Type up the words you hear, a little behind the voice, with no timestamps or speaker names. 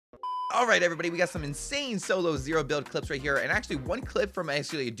All right, everybody, we got some insane solo zero build clips right here, and actually one clip from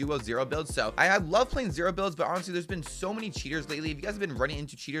actually a duo zero build. So I love playing zero builds, but honestly, there's been so many cheaters lately. If you guys have been running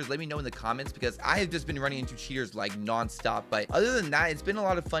into cheaters, let me know in the comments, because I have just been running into cheaters like non-stop. But other than that, it's been a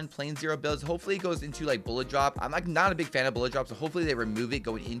lot of fun playing zero builds. Hopefully it goes into like bullet drop. I'm like not a big fan of bullet drop, so hopefully they remove it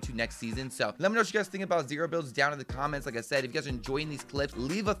going into next season. So let me know what you guys think about zero builds down in the comments. Like I said, if you guys are enjoying these clips,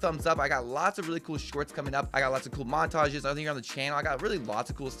 leave a thumbs up. I got lots of really cool shorts coming up. I got lots of cool montages. I think on the channel, I got really lots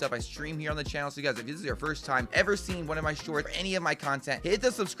of cool stuff. I stream here on the channel. So you guys, if this is your first time ever seeing one of my shorts or any of my content, hit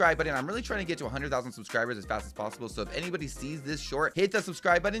the subscribe button. I'm really trying to get to 100,000 subscribers as fast as possible. So if anybody sees this short, hit the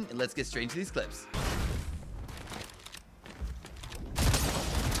subscribe button and let's get straight into these clips.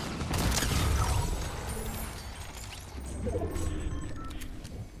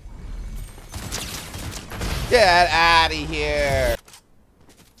 Get out of here.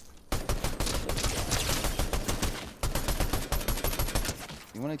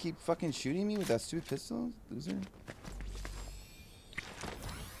 You want to keep fucking shooting me with that stupid pistol, loser?